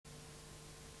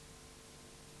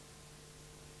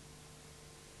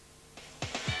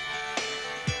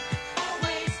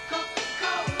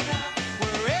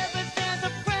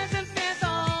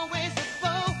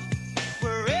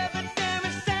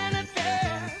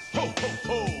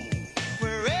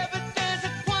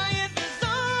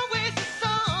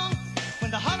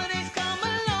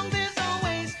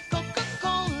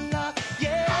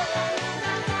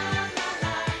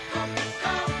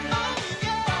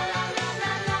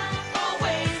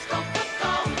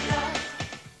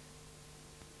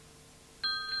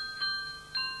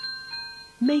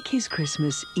Make his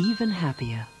Christmas even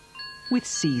happier with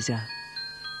Cesar.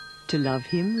 To love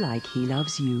him like he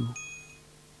loves you.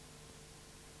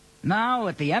 Now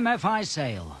at the MFI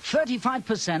sale,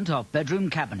 35% off bedroom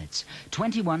cabinets,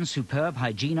 21 superb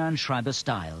Hygiena and Schreiber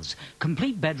styles,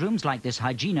 complete bedrooms like this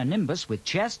Hygiena Nimbus with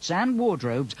chests and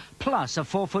wardrobes, plus a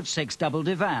 4'6" double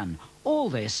divan. All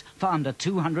this for under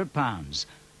 £200.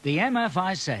 The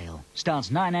MFI sale starts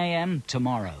 9 a.m.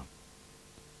 tomorrow.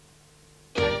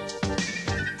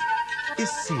 Is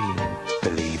seeing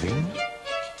believing?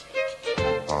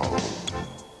 Oh.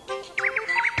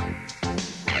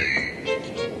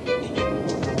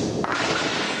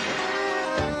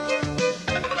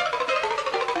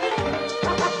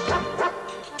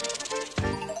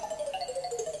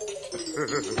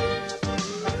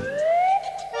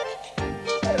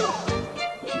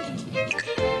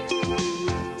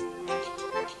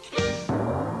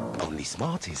 Only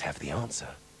Smarties have the answer.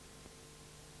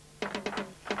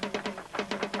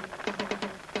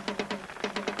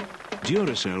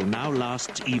 Duracell now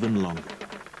lasts even longer.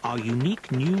 Our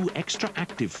unique new extra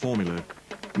active formula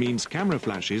means camera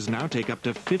flashes now take up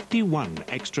to 51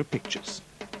 extra pictures.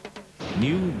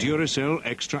 New Duracell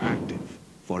Extra Active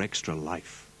for extra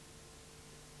life.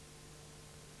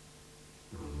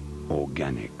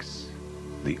 Organics,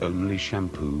 the only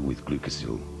shampoo with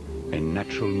glucosyl, a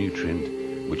natural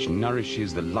nutrient which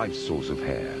nourishes the life source of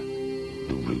hair,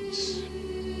 the roots.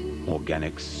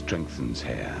 Organics strengthens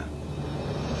hair,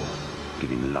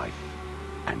 giving life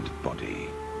and body.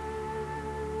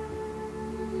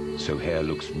 So hair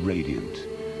looks radiant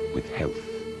with health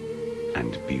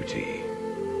and beauty.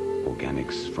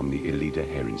 Organics from the Elida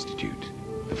Hair Institute,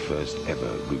 the first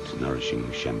ever root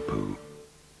nourishing shampoo.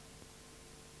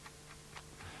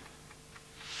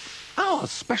 Our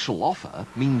special offer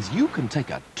means you can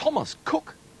take a Thomas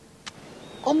Cook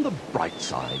on the bright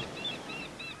side.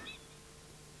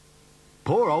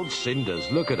 Poor old Cinders,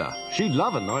 look at her. She'd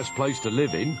love a nice place to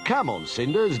live in. Come on,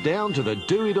 Cinders, down to the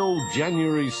do-it-all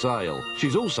January sale.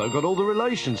 She's also got all the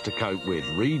relations to cope with.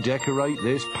 Redecorate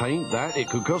this, paint that, it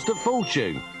could cost a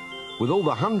fortune. With all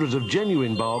the hundreds of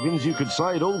genuine bargains, you could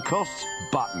say it all costs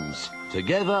buttons.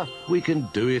 Together, we can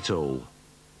do it all.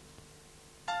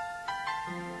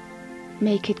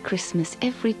 Make it Christmas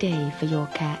every day for your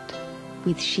cat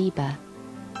with Sheba,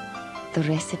 the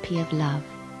recipe of love.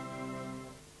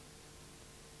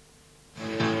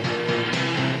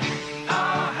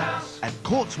 At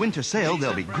Court's winter sale,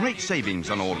 there'll be great savings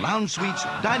on all lounge suites,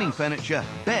 dining furniture,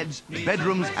 beds,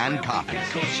 bedrooms and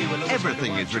carpets.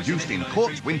 Everything is reduced in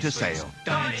Court's winter sale.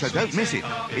 So don't miss it.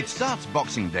 It starts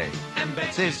Boxing Day.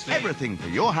 There's everything for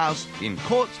your house in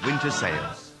Court's winter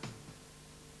sale.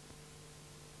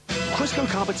 Crisco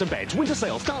Carpets and Beds winter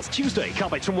sale starts Tuesday.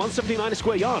 Carpets from $179 a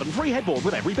square yard and free headboard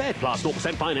with every bed, plus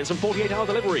 0% finance and 48-hour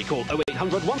delivery. Call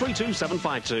 0800 132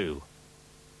 752.